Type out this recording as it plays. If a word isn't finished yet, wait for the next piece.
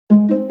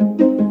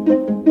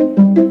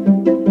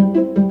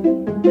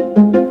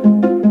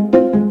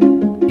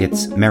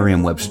is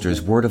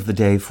Merriam-Webster's Word of the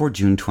Day for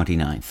June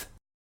 29th.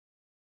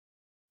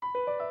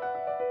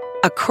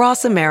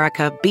 Across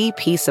America,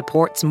 BP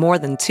supports more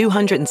than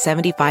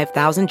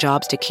 275,000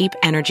 jobs to keep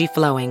energy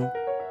flowing.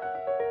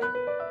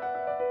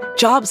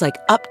 Jobs like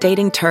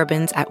updating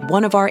turbines at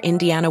one of our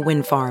Indiana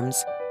wind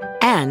farms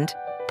and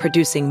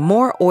producing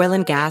more oil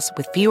and gas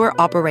with fewer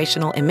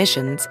operational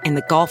emissions in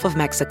the Gulf of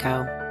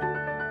Mexico.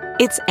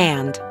 It's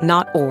and,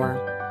 not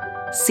or.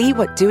 See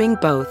what doing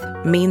both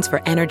means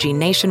for energy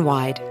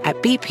nationwide at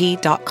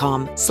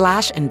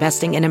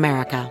bp.com/investing in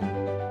America.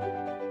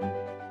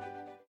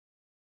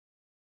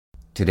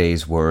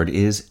 Today's word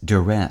is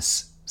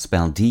duress,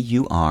 spelled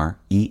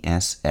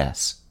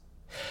D-U-R-E-S-S.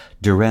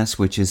 Duress,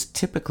 which is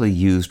typically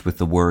used with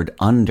the word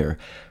under,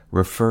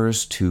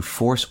 refers to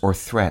force or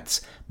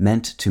threats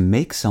meant to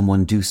make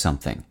someone do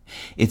something.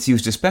 It's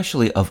used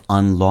especially of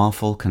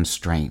unlawful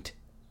constraint.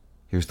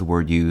 Here's the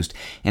word used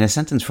in a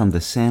sentence from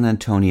the San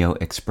Antonio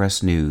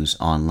Express News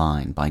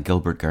online by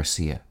Gilbert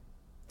Garcia.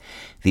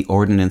 The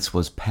ordinance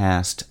was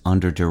passed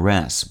under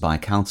duress by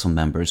council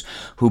members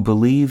who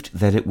believed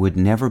that it would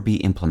never be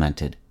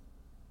implemented.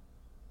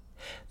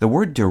 The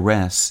word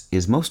duress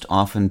is most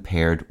often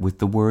paired with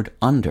the word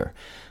under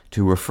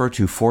to refer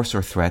to force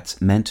or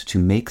threats meant to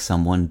make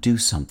someone do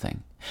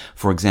something.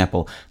 For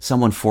example,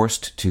 someone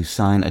forced to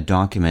sign a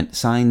document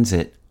signs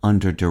it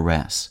under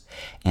duress,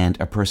 and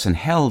a person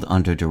held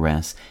under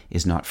duress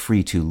is not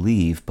free to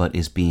leave but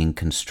is being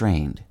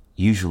constrained,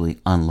 usually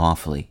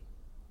unlawfully.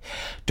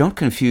 Don't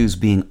confuse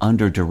being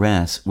under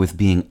duress with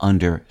being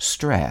under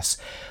stress,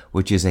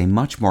 which is a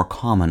much more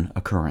common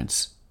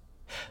occurrence.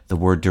 The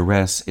word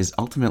duress is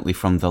ultimately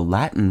from the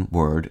Latin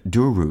word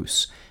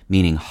durus,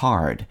 meaning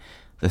hard,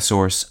 the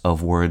source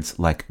of words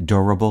like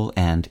durable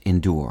and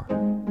endure.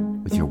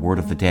 With your Word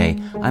of the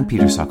Day, I'm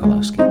Peter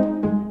Sokolowski.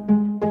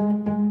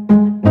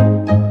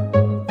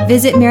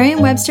 Visit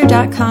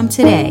Merriam-Webster.com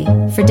today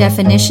for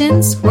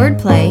definitions,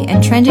 wordplay,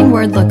 and trending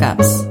word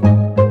lookups.